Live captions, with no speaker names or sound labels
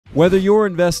Whether you're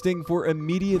investing for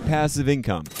immediate passive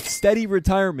income, steady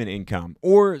retirement income,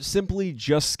 or simply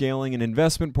just scaling an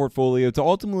investment portfolio to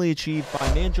ultimately achieve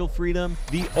financial freedom,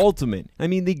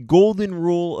 the golden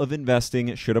rule of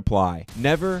investing should apply.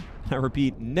 Never, I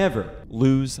repeat, never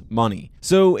lose money.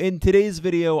 So in today's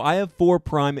video, I have 4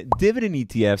 prime dividend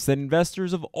ETFs that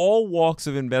investors of all walks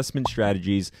of investment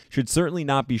strategies should certainly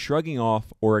not be shrugging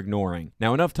off or ignoring.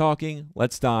 Now enough talking,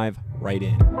 let's dive right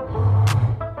in.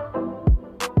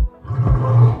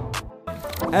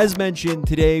 As mentioned,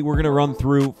 today we're going to run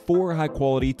through 4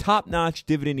 high-quality, top-notch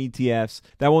dividend ETFs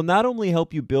that will not only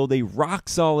help you build a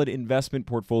rock-solid investment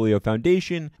portfolio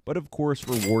foundation, but of course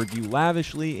reward you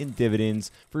lavishly in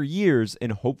dividends for years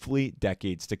and hopefully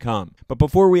decades to come. But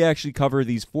before we actually cover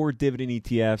these 4 dividend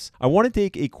ETFs, I want to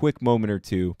take a quick moment or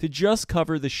two to just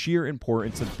cover the sheer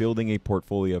importance of building a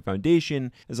portfolio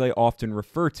foundation, as I often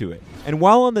refer to it. And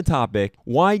while on the topic,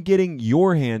 why getting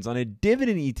your hands on a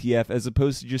dividend ETF as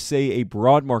opposed to just say a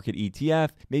broad market ETF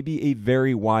may be a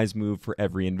very wise move for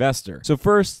every investor. So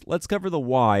first, let's cover the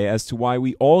why as to why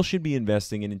we all should be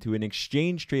investing into an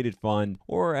exchange traded fund,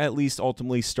 or at least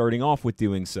ultimately starting off with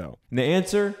doing so. And the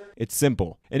answer? It's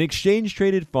simple. An exchange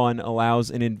traded fund allows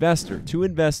an investor to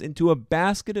invest into a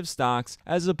basket of stocks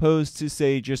as opposed to,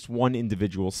 say, just one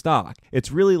individual stock.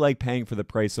 It's really like paying for the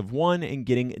price of one and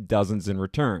getting dozens in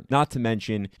return. Not to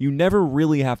mention, you never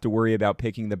really have to worry about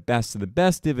picking the best of the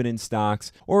best dividend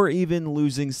stocks or even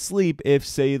losing sleep if,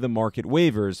 say, the market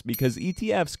wavers, because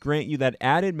ETFs grant you that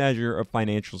added measure of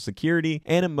financial security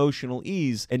and emotional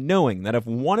ease, and knowing that if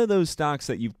one of those stocks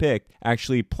that you've picked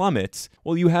actually plummets,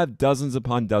 well, you have dozens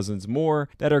upon dozens more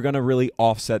that are going to really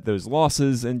offset those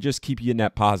losses and just keep you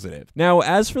net positive. Now,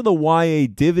 as for the why a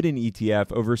dividend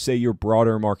ETF over, say, your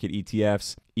broader market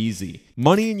ETFs, easy.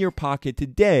 Money in your pocket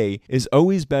today is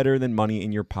always better than money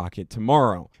in your pocket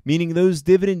tomorrow, meaning those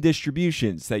dividend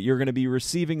distributions that you're going to be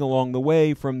receiving along the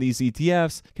way from these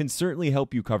ETFs can certainly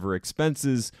help you cover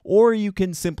expenses, or you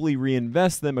can simply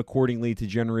reinvest them accordingly to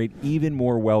generate even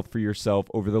more wealth for yourself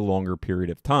over the longer period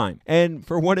of time. And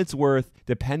for what it's worth,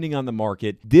 depending on the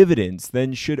market, dividends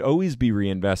then should always be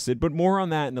reinvested, but more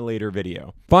on that in a later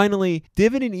video. Finally,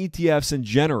 dividend ETFs in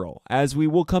general, as we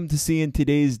will come to see in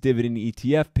today's dividend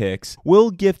ETF picks, will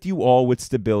gift you all with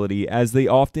stability, as they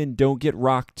often don't get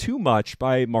rocked too much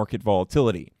by market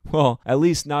volatility. Well, at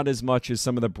least not as much as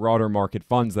some of the broader market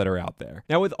funds that are out there.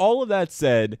 Now, with all of that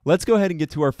said, let's go ahead and get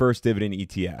to our first dividend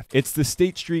ETF. It's the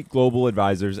State Street Global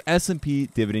Advisors S&P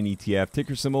Dividend ETF,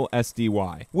 ticker symbol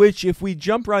SDY, which if we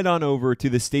jump right on over to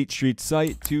the State Street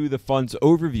site to the fund's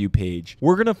overview page,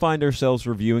 we're going to find ourselves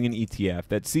reviewing an ETF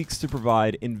that seeks to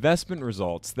provide investment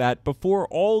results that, before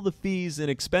all the fees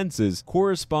and expenses,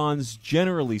 corresponds,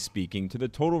 generally speaking, to the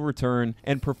total return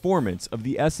and performance of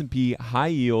the S&P High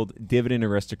Yield Dividend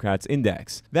Aristocrats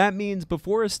Index. That means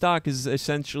before a stock is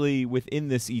essentially within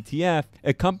this ETF,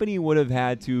 a company would have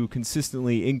had to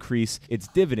consistently increase its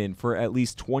dividend for at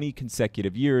least 20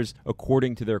 consecutive years,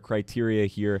 according to their criteria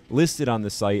here listed on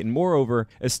the site. And moreover,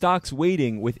 a stock's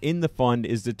weighting within the fund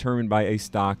is determined by a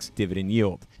stock's dividend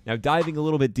yield. Now, diving a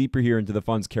little bit deeper here into the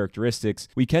fund's characteristics,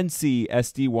 we can see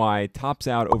SDY tops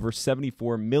out over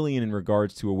 $74 million in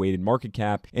regards to a weighted market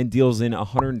cap and deals in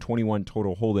 121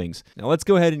 total holdings. Now, let's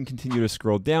go ahead and continue to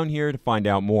scroll down here to find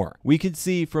out more. We can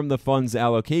see from the fund's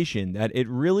allocation that it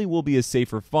really will be a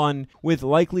safer fund with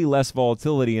likely less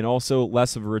volatility and also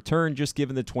less of a return, just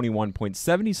given the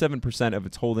 21.77% of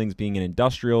its holdings being in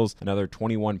industrials, another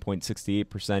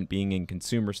 21.68% being in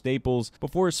consumer staples,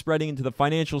 before spreading into the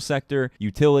financial sector,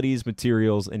 utilities,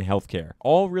 materials, and healthcare,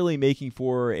 all really making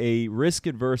for a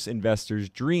risk-adverse investor's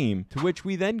dream, to which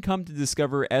we then come to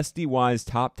discover SDY's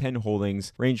top 10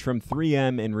 holdings range from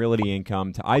 3M and Realty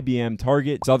Income to IBM,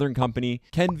 Target, Southern Company,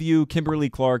 Kenvue,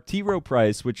 Kimberly-Clark, T. Rowe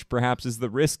Price, which perhaps is the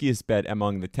riskiest bet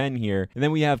among the 10 here, and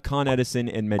then we have Con Edison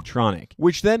and Medtronic,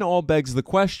 which then all begs the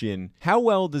question, how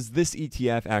well does this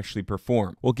ETF actually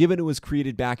perform? Well, given it was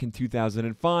created back in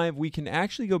 2005, we can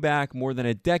actually go back more than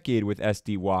a decade with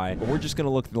SDY, but we're just going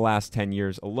to look at the last 10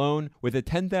 years alone. With a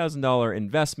 $10,000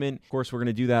 investment, of course, we're going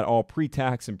to do that all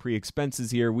pre-tax and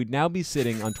pre-expenses here, we'd now be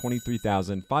sitting on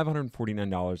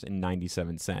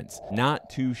 $23,549.97. Not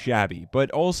too shabby,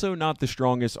 but also not the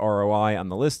strongest ROI on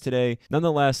the list today.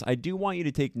 Nonetheless, I do want you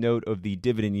to take note of the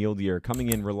dividend yield here coming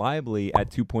in reliably at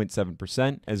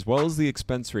 2.7%, as well as the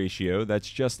expense ratio that's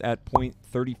just at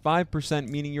 0.35%,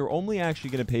 meaning you're only actually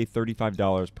going to pay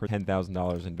 $35 per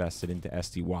 $10,000 invested into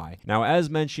SDY. Now, as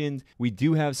mentioned, we do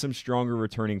do have some stronger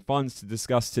returning funds to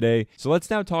discuss today. So let's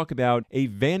now talk about a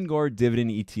Vanguard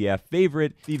dividend ETF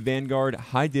favorite, the Vanguard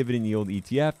High Dividend Yield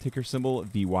ETF, ticker symbol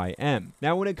VYM.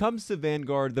 Now, when it comes to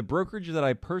Vanguard, the brokerage that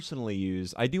I personally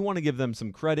use, I do want to give them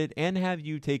some credit and have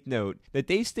you take note that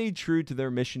they stayed true to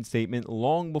their mission statement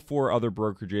long before other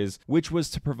brokerages, which was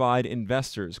to provide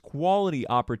investors quality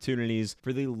opportunities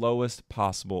for the lowest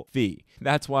possible fee.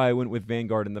 That's why I went with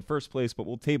Vanguard in the first place, but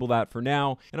we'll table that for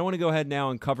now. And I want to go ahead now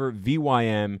and cover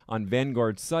VYM on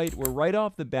Vanguard's site, where right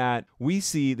off the bat, we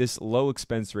see this low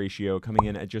expense ratio coming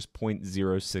in at just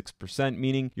 0.06%,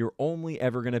 meaning you're only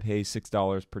ever going to pay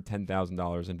 $6 per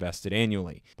 $10,000 invested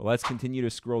annually. But let's continue to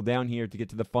scroll down here to get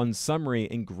to the fund summary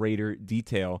in greater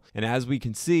detail. And as we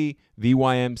can see,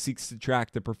 VYM seeks to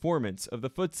track the performance of the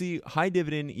FTSE High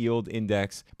Dividend Yield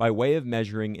Index by way of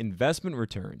measuring investment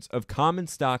returns of common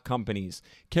stock companies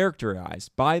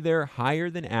characterized by their higher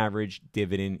than average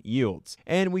dividend yields.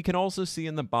 And we can also see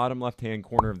in the bottom left-hand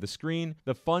corner of the screen,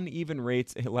 the fund even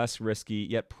rates a less risky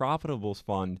yet profitable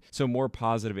fund, so more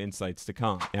positive insights to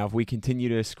come. Now, if we continue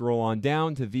to scroll on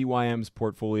down to VYM's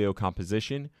portfolio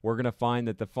composition, we're going to find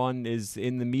that the fund is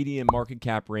in the medium market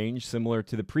cap range, similar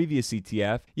to the previous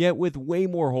ETF, yet with way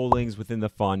more holdings within the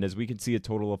fund, as we can see a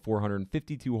total of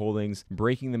 452 holdings.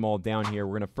 Breaking them all down here,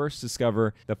 we're going to first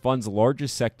discover the fund's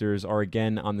largest sectors are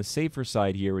again on the safer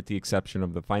side here, with the exception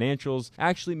of the financials,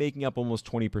 actually making up almost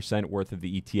 20% worth of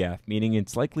the ETF, meaning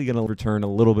it's likely going to return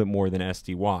a little bit more than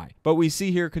SDY. But we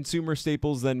see here consumer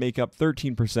staples then make up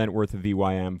 13% worth of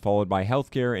VYM, followed by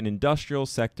healthcare and industrial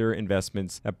sector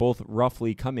investments that both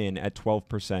roughly come in at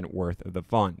 12% worth of the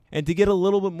fund. And to get a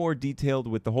little bit more detailed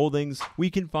with the holdings, we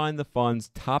can find the fund's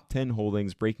top 10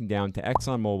 holdings breaking down to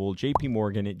ExxonMobil, JP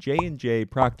Morgan, J&J,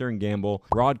 Procter & Gamble,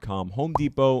 Broadcom, Home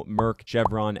Depot, Merck,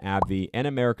 Chevron, AbbVie, and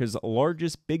America's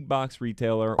largest big box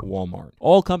retailer, Walmart.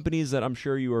 All companies that I'm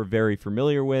sure you are very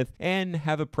familiar with and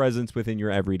have a presence within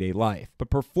your everyday life. But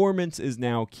performance is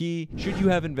now key. Should you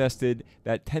have invested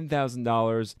that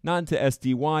 $10,000 not into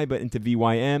SDY but into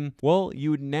VYM, well,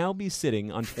 you would now be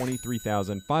sitting on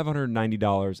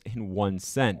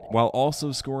 $23,590.01, while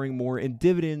also scoring more in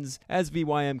dividends, as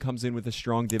VYM comes in with a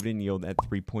strong dividend yield at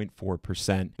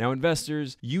 3.4%. Now,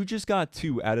 investors, you just got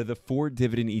 2 out of the 4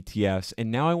 dividend ETFs,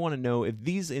 and now I want to know if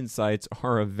these insights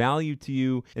are of value to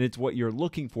you and it's what you're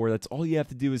looking for. That's all you have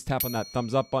to do is tap on that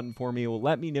thumbs up button for me. It will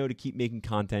let me know to keep making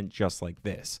content just like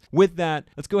this. With that,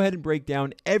 let's go ahead and break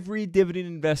down every dividend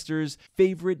investor's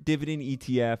favorite dividend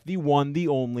ETF, the one, the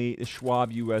only, the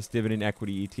Schwab US Dividend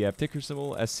Equity ETF, ticker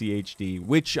symbol SCHD,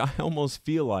 which I almost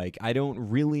feel like I don't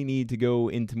really need to go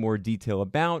into more detail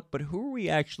about, but who are we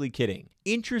actually kidding?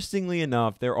 Interestingly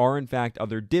enough, there are in fact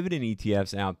other dividend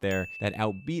ETFs out there that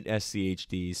outbeat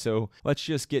SCHD, so let's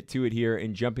just get to it here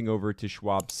and jumping over to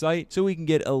Schwab's site so we can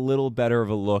get a little better of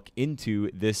a look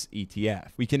into this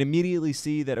ETF. We can immediately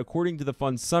see that according to the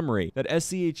fund summary, that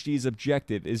SCHD's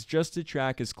objective is just to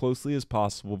track as closely as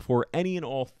possible for any and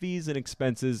all fees and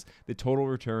expenses the total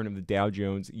return of the Dow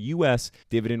Jones US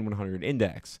Dividend 100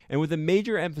 Index, and with a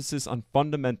major emphasis on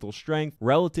fundamental strength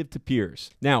relative to peers.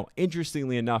 Now,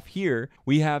 interestingly enough here,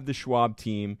 we have the Schwab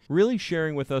team really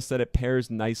sharing with us that it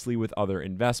pairs nicely with other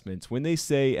investments when they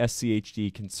say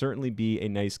SCHD can certainly be a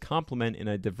nice complement in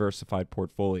a diversified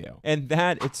portfolio. And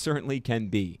that it certainly can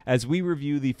be, as we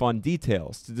review the fund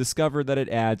details to discover that it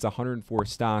adds 104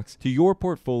 stocks to your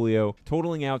portfolio,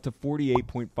 totaling out to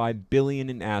 $48.5 billion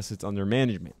in assets under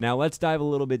management. Now let's dive a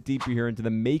little bit deeper here into the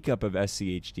makeup of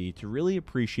SCHD to really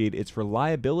appreciate its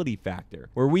reliability factor,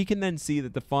 where we can then see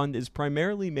that the fund is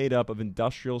primarily made up of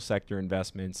industrial sector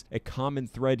investments, a common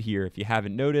thread here if you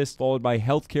haven't noticed, followed by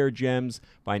healthcare gems,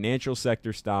 financial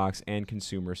sector stocks, and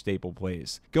consumer staple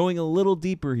plays. Going a little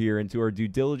deeper here into our due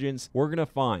diligence, we're going to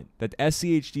find that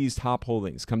SCHD's top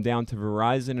holdings come down to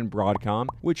Verizon and Broadcom,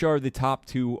 which are the top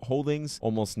 2 holdings,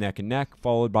 almost neck and neck,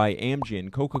 followed by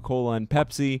Amgen, Coca-Cola and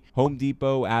Pepsi, Home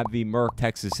Depot, AbbVie, Merck,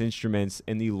 Texas Instruments,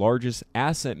 and the largest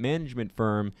asset management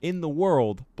firm in the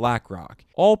world, BlackRock.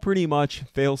 All pretty much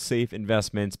fail-safe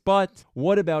investments, but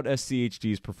what about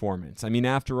SCHD's performance? I mean,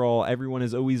 after all, everyone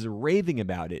is always raving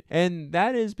about it, and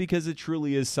that is because it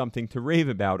truly is something to rave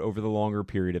about over the longer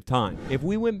period of time. If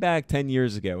we went back 10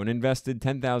 years ago and invested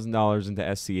 $10,000 into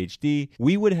SCHD,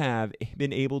 we would have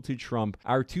been able to trump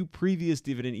our 2 previous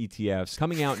dividend ETFs,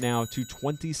 coming out now to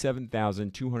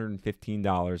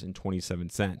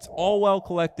 $27,215.27, all while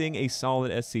collecting a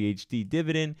solid SCHD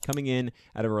dividend coming in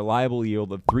at a reliable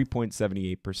yield of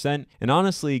 3.78%. And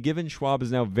honestly, given Schwab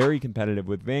is now very competitive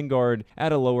with Vanguard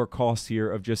at a lower cost here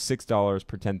of just $6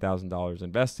 per $10,000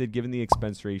 invested, given the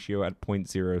expense ratio at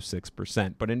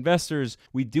 0.06%. But investors,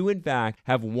 we do in fact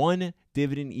have one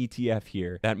dividend ETF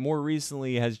here that more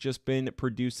recently has just been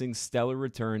producing stellar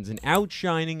returns and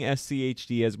outshining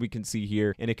SCHD, as we can see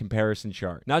here in a comparison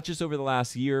chart. Not just over the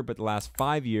last year, but the last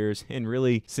 5 years, and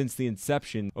really since the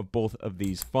inception of both of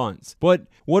these funds. But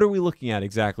what are we looking at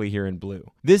exactly here in blue?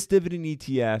 This dividend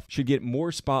ETF should get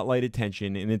more spotlight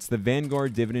attention, and it's the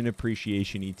Vanguard Dividend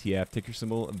Appreciation ETF, ticker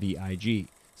symbol VIG.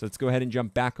 So let's go ahead and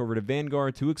jump back over to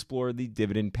Vanguard to explore the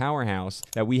dividend powerhouse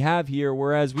that we have here,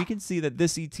 whereas we can see that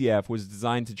this ETF was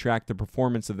designed to track the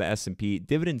performance of the S&P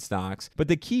dividend stocks, but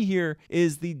the key here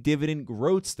is the dividend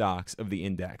growth stocks of the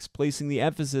index, placing the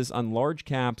emphasis on large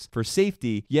caps for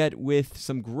safety, yet with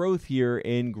some growth here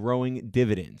in growing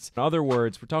dividends. In other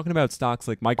words, we're talking about stocks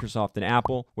like Microsoft and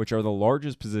Apple, which are the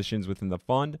largest positions within the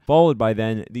fund, followed by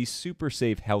then the super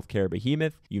safe healthcare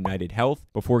behemoth, United Health,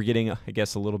 before getting, I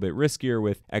guess, a little bit riskier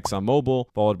with ExxonMobil,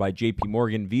 followed by JP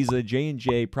Morgan, Visa,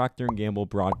 J&J, Procter & Gamble,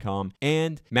 Broadcom,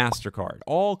 and MasterCard.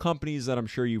 All companies that I'm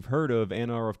sure you've heard of and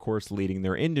are, of course, leading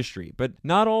their industry. But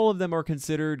not all of them are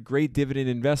considered great dividend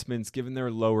investments given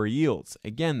their lower yields.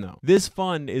 Again, though, this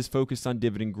fund is focused on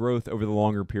dividend growth over the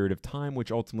longer period of time, which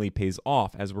ultimately pays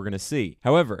off, as we're going to see.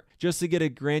 However, just to get a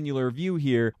granular view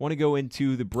here, I want to go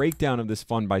into the breakdown of this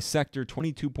fund by sector.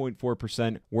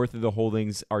 22.4% worth of the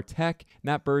holdings are tech, and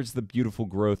that birds the beautiful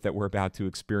growth that we're about to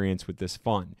experience with this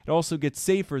fund. It also gets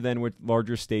safer than with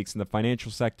larger stakes in the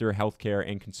financial sector, healthcare,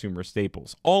 and consumer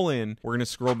staples. All in, we're going to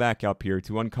scroll back up here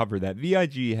to uncover that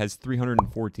VIG has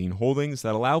 314 holdings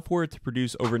that allow for it to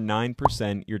produce over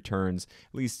 9% returns,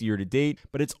 at least year to date,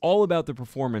 but it's all about the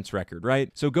performance record, right?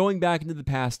 So going back into the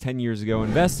past 10 years ago,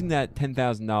 investing that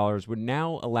 $10,000 would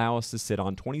now allow us to sit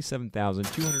on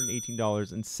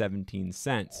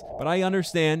 $27,218.17. But I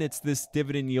understand it's this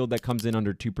dividend yield that comes in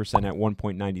under 2% at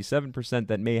 1.97%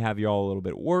 that may have you all a little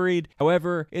bit worried.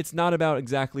 However, it's not about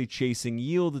exactly chasing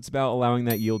yield. It's about allowing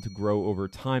that yield to grow over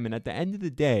time. And at the end of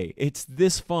the day, it's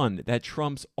this fund that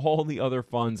trumps all the other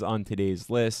funds on today's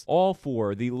list, all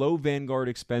for the low Vanguard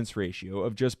expense ratio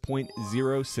of just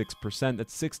 0.06%.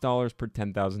 That's $6 per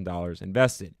 $10,000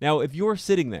 invested. Now, if you're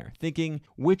sitting there thinking,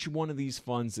 which one of these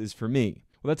funds is for me?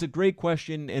 Well, that's a great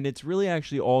question, and it's really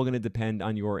actually all going to depend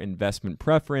on your investment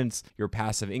preference, your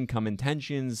passive income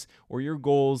intentions, or your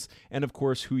goals, and of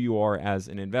course, who you are as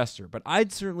an investor. But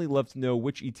I'd certainly love to know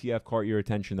which ETF caught your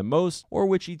attention the most, or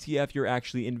which ETF you're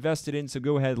actually invested in, so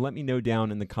go ahead, let me know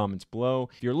down in the comments below.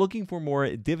 If you're looking for more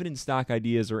dividend stock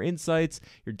ideas or insights,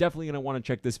 you're definitely going to want to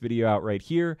check this video out right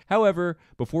here. However,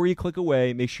 before you click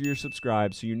away, make sure you're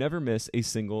subscribed so you never miss a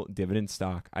single dividend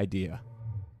stock idea.